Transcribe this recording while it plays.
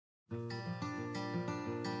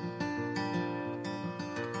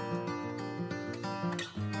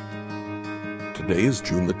Today is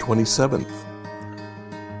June the 27th.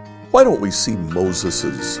 Why don't we see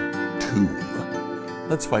Moses' tomb?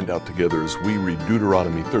 Let's find out together as we read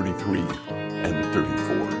Deuteronomy 33 and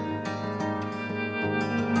 34.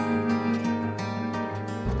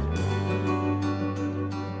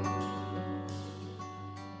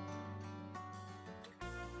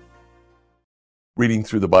 Reading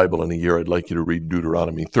through the Bible in a year, I'd like you to read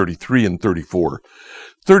Deuteronomy 33 and 34.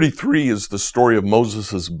 33 is the story of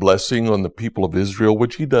Moses' blessing on the people of Israel,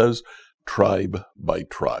 which he does tribe by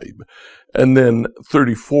tribe. And then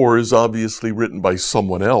 34 is obviously written by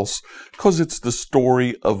someone else because it's the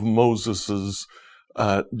story of Moses'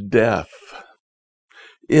 death.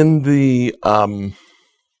 In the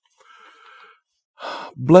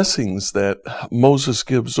blessings that Moses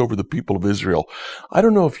gives over the people of Israel, I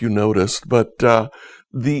don't know if you noticed, but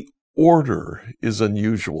the order is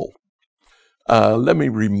unusual. Let me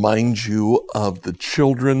remind you of the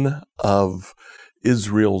children of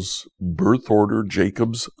Israel's birth order,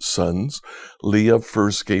 Jacob's sons. Leah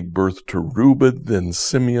first gave birth to Reuben, then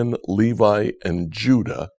Simeon, Levi, and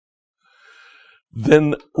Judah.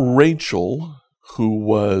 Then Rachel, who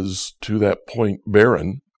was to that point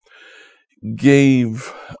barren,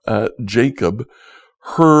 gave Jacob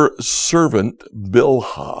her servant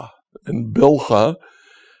Bilhah, and Bilhah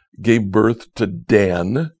gave birth to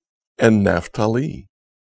Dan and Naphtali.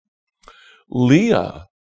 Leah,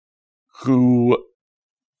 who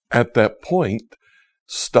at that point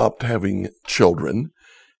stopped having children,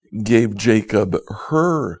 gave Jacob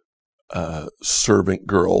her servant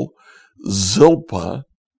girl, Zilpah,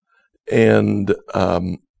 and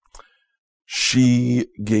she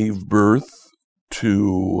gave birth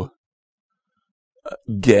to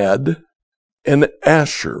Gad and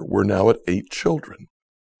Asher. We're now at 8 children.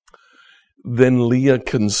 Then Leah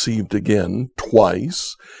conceived again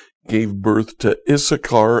twice, gave birth to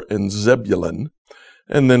Issachar and Zebulun,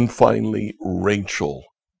 and then finally Rachel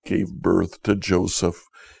gave birth to Joseph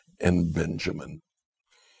and Benjamin.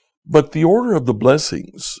 But the order of the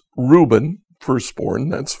blessings, Reuben, firstborn,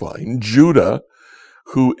 that's fine. Judah,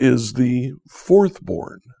 who is the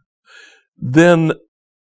fourthborn. Then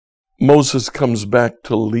Moses comes back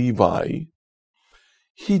to Levi.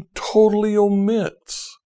 He totally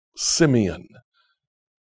omits Simeon.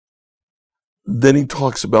 Then he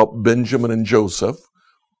talks about Benjamin and Joseph,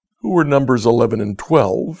 who were numbers 11 and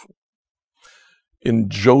 12. In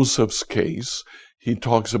Joseph's case, he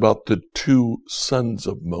talks about the 2 sons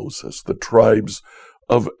of Moses, the tribes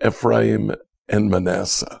of Ephraim and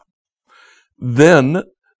Manasseh. Then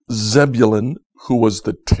Zebulun, who was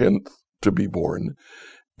the 10th to be born,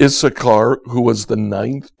 Issachar, who was the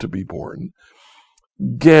 9th to be born,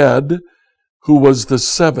 Gad, who was the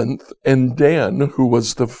 7th, and Dan, who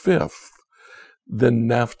was the 5th, then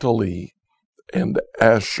Naphtali and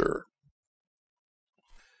Asher.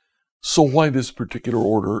 So why this particular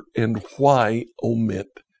order, and why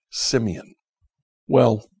omit Simeon?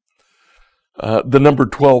 Well, the number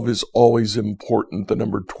 12 is always important. The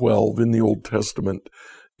number 12 in the Old Testament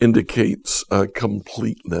indicates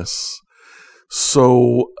completeness.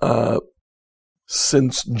 So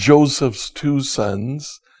since Joseph's 2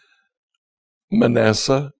 sons,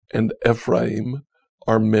 Manasseh and Ephraim,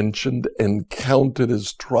 are mentioned and counted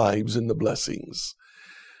as tribes in the blessings,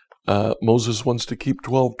 Moses wants to keep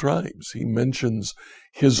 12 tribes. He mentions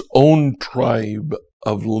his own tribe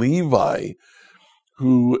of Levi,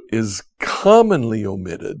 who is commonly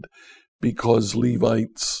omitted because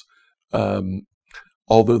Levites,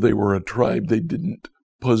 although they were a tribe, they didn't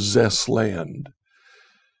possess land.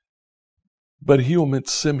 But he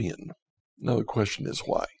omits Simeon. Now the question is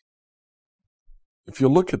why? If you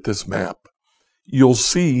look at this map, you'll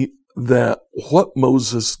see that what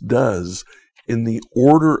Moses does in the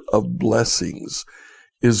order of blessings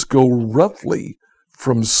is go roughly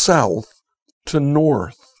from south to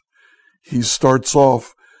north. He starts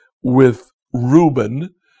off with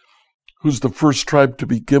Reuben, who's the first tribe to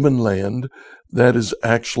be given land. That is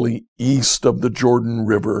actually east of the Jordan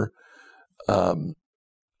River. Then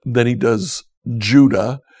he does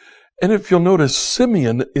Judah. And if you'll notice,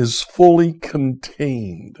 Simeon is fully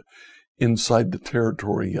contained inside the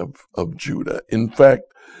territory of Judah. In fact,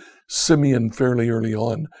 Simeon fairly early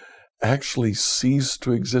on actually ceased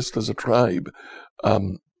to exist as a tribe.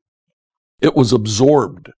 It was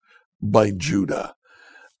absorbed by Judah.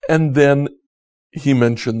 And then he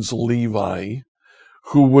mentions Levi,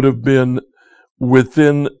 who would have been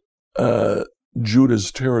within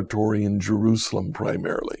Judah's territory in Jerusalem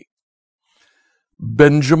primarily.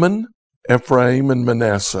 Benjamin, Ephraim, and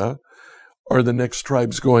Manasseh are the next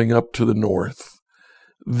tribes going up to the north.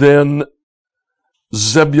 Then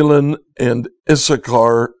Zebulun and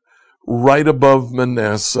Issachar right above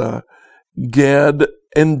Manasseh, Gad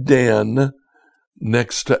and Dan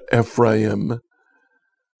next to Ephraim,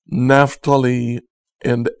 Naphtali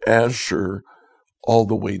and Asher all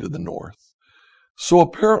the way to the north. So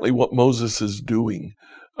apparently what Moses is doing,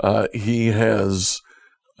 he has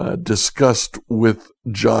discussed with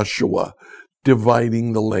Joshua,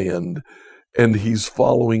 dividing the land, and he's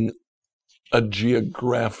following a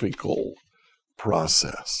geographical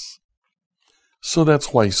process. So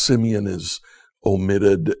that's why Simeon is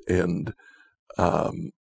omitted, and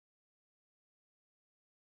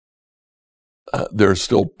there are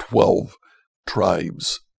still 12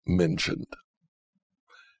 tribes mentioned.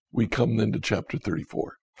 We come then to chapter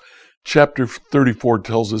 34. Chapter 34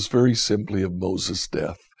 tells us very simply of Moses'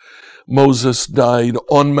 death. Moses died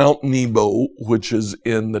on Mount Nebo, which is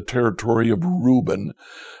in the territory of Reuben,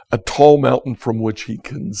 a tall mountain from which he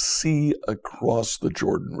can see across the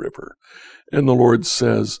Jordan River. And the Lord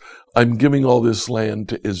says, I'm giving all this land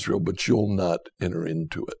to Israel, but you'll not enter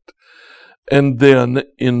into it. And then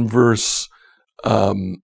in verse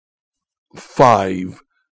 5,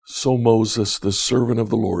 so Moses, the servant of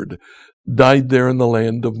the Lord, died there in the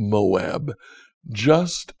land of Moab,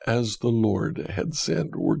 just as the Lord had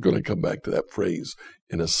said. We're going to come back to that phrase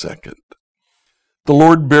in a second. The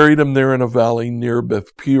Lord buried him there in a valley near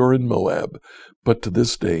Beth Peor in Moab, but to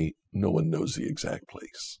this day, no one knows the exact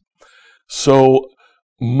place. So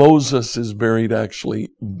Moses is buried actually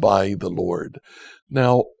by the Lord.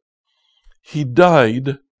 Now, he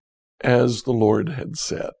died as the Lord had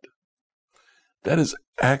said. That is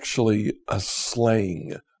actually a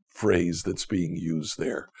slang phrase that's being used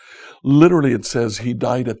there. Literally, it says he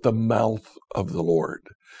died at the mouth of the Lord.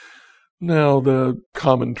 Now, the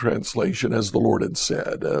common translation, as the Lord had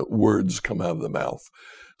said, words come out of the mouth.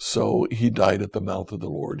 So he died at the mouth of the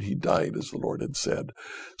Lord. He died as the Lord had said.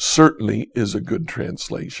 Certainly is a good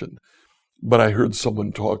translation. But I heard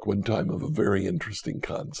someone talk one time of a very interesting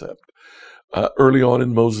concept. Early on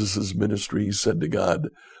in Moses' ministry, he said to God,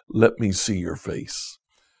 let me see your face.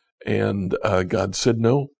 And God said,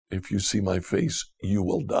 no, if you see my face, you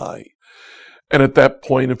will die. And at that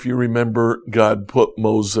point, if you remember, God put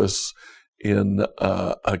Moses in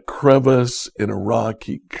a crevice in a rock.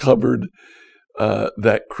 He covered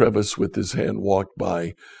that crevice with his hand, walked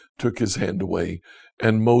by, took his hand away,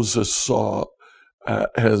 and Moses saw,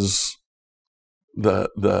 as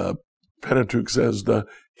the Pentateuch says, the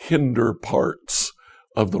hinder parts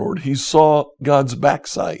of the Lord. He saw God's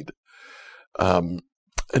backside, and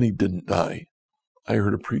he didn't die. I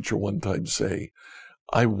heard a preacher one time say,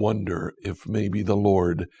 I wonder if maybe the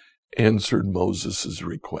Lord answered Moses'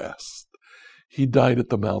 request. He died at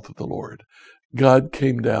the mouth of the Lord. God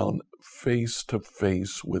came down face to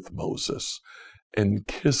face with Moses and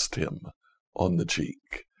kissed him on the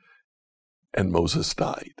cheek, and Moses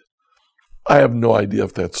died. I have no idea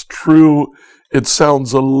if that's true. It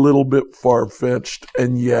sounds a little bit far-fetched,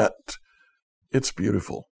 and yet it's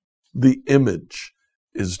beautiful. The image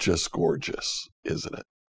is just gorgeous, isn't it?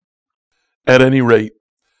 At any rate,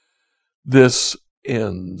 this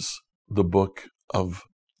ends the book of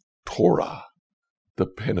Torah, the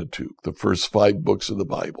Pentateuch, the first 5 books of the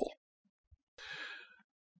Bible.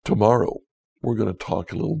 Tomorrow, we're going to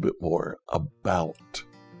talk a little bit more about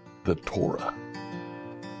the Torah.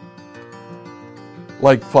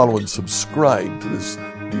 Like, follow, and subscribe to this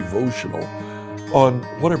devotional on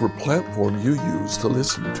whatever platform you use to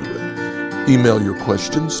listen to it. Email your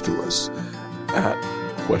questions to us at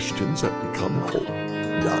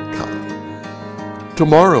questions@becomewhole.com.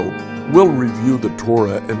 Tomorrow, we'll review the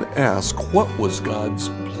Torah and ask, what was God's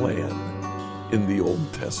plan in the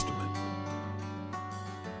Old Testament?